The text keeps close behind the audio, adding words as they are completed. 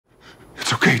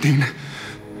okay, Dean.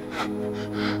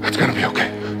 It's gonna be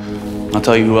okay. I'll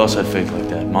tell you who else had faith like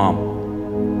that,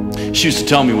 Mom. She used to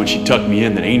tell me when she tucked me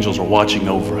in that angels are watching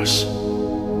over us.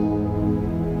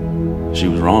 She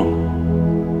was wrong.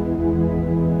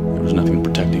 There was nothing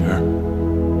protecting her.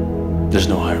 There's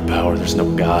no higher power, there's no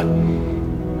God. I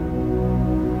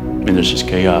mean, there's just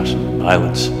chaos and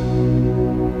violence.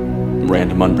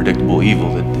 Random, unpredictable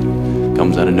evil that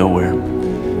comes out of nowhere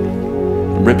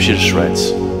and rips you to shreds.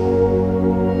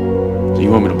 So you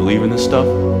want me to believe in this stuff?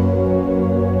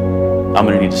 I'm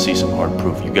gonna need to see some hard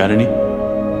proof. You got any?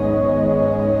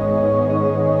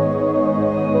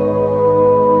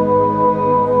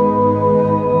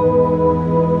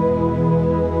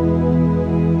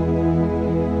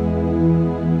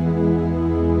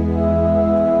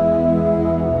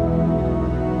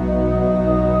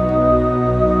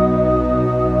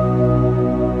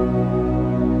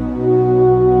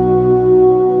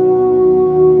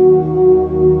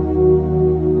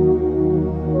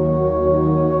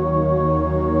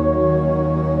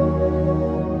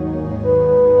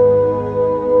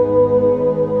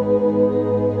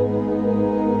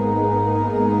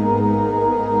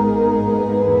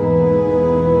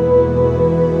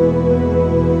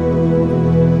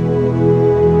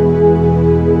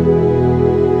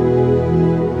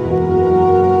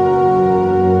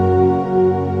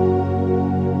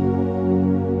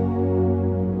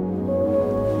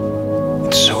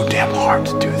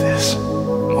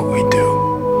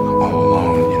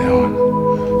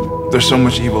 There's so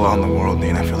much evil out in the world,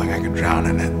 Dean, I feel like I could drown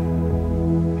in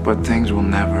it. But things will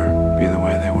never be the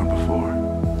way they were before.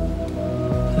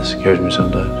 This scares me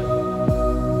sometimes.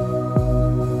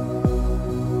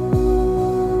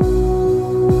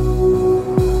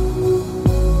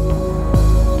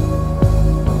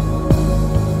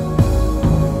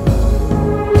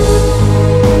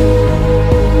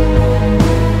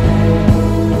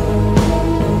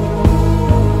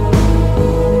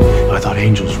 I thought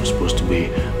angels were supposed to be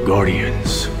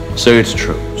guardians. Say it's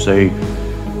true. Say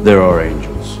there are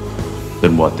angels.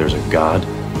 Then what, there's a God?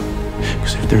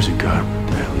 Because if there's a God, what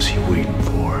the hell is he waiting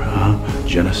for, huh?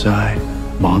 Genocide?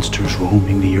 Monsters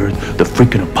roaming the earth? The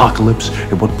freaking apocalypse?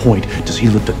 At what point does he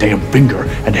lift a damn finger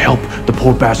and help the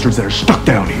poor bastards that are stuck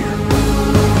down here?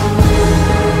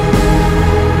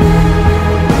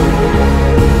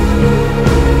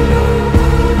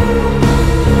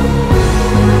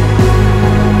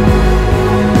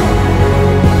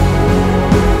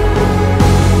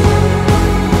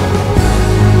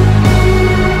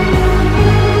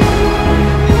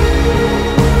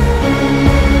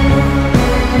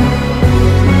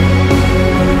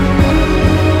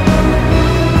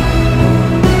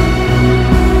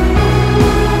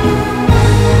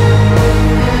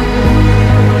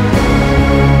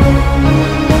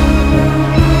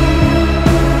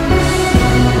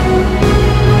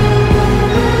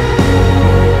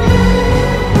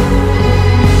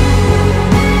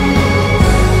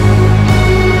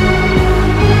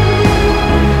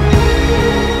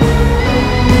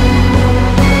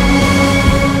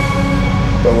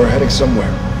 But we're heading somewhere.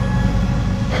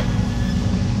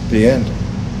 The end.